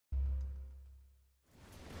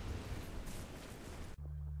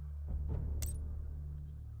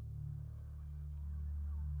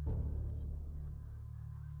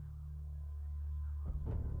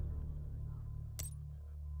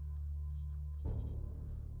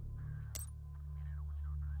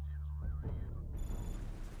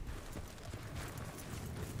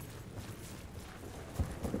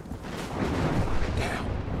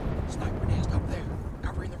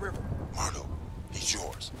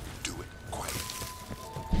Do it quiet.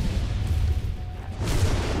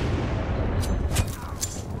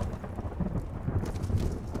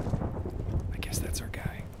 I guess that's our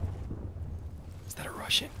guy. Is that a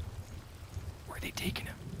Russian? Where are they taking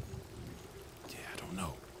him? Yeah, I don't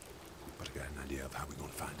know. But I got an idea of how we're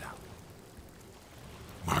gonna find out.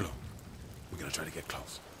 Marlo, we're gonna try to get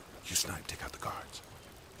close. You snipe, take out the guards.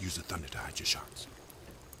 Use the thunder to hide your shots.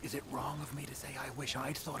 Is it wrong of me to say I wish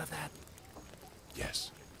I'd thought of that?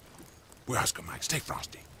 Yes. We're Oscar Mike. Stay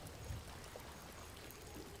frosty.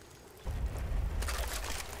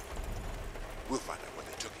 We'll find out where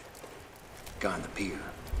they took him. Guy on the pier.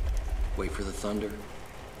 Wait for the thunder,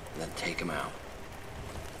 and then take him out.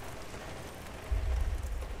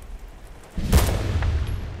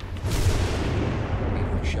 Need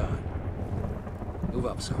one shot. Move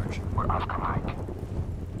up, Sarge. We're Oscar Mike.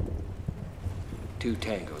 2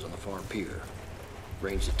 tangos on the far pier.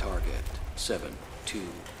 Range to target. 7, 2,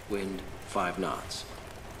 wind, 5 knots.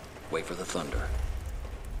 Wait for the thunder.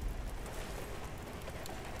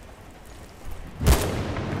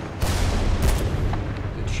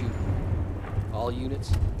 Good shooting. All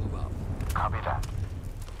units, move up. Copy that.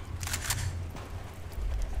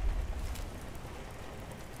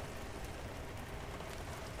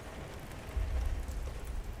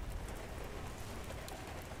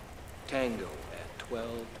 Tango at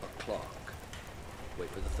 12 o'clock. Wait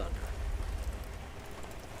for the thunder.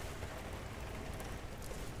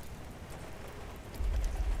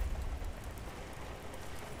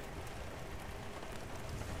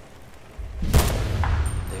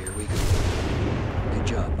 There we go. Good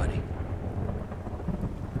job, buddy.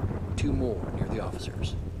 2 more near the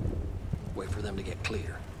officers. Wait for them to get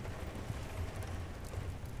clear.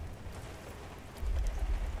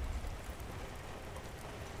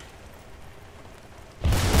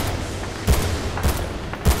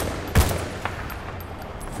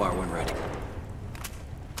 Far one ready.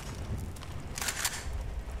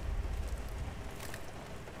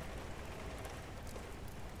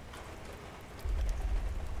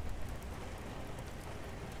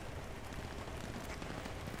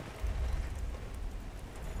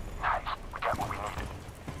 Nice. We got what we needed.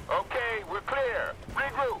 Okay, we're clear.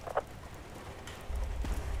 Regroup.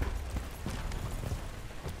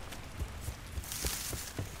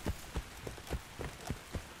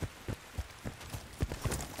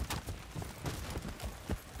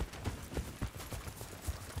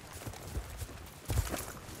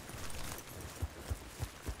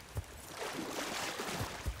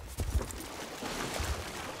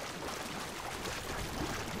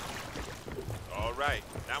 All right,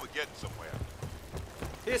 now we're getting somewhere.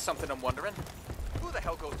 Here's something I'm wondering. Who the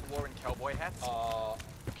hell goes to war in cowboy hats?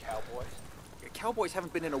 Cowboys? Cowboys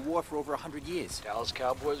haven't been in a war for over 100 years. Dallas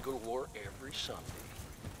Cowboys go to war every Sunday.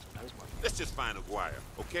 Sometimes Monday. Let's just find Aguirre,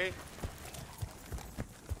 okay?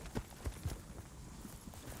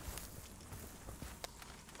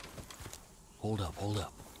 Hold up, hold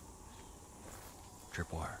up.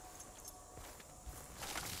 Tripwire.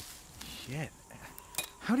 Shit.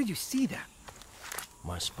 How did you see that?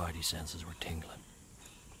 My spidey senses were tingling.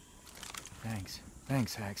 Thanks.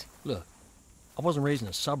 Thanks, Hags. Look, I wasn't raised in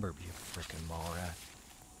a suburb, you frickin' mall rat.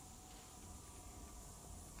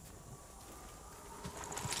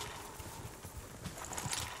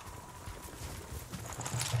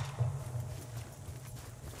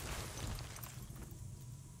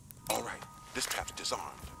 All right, this trap's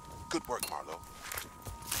disarmed. Good work, Marlo.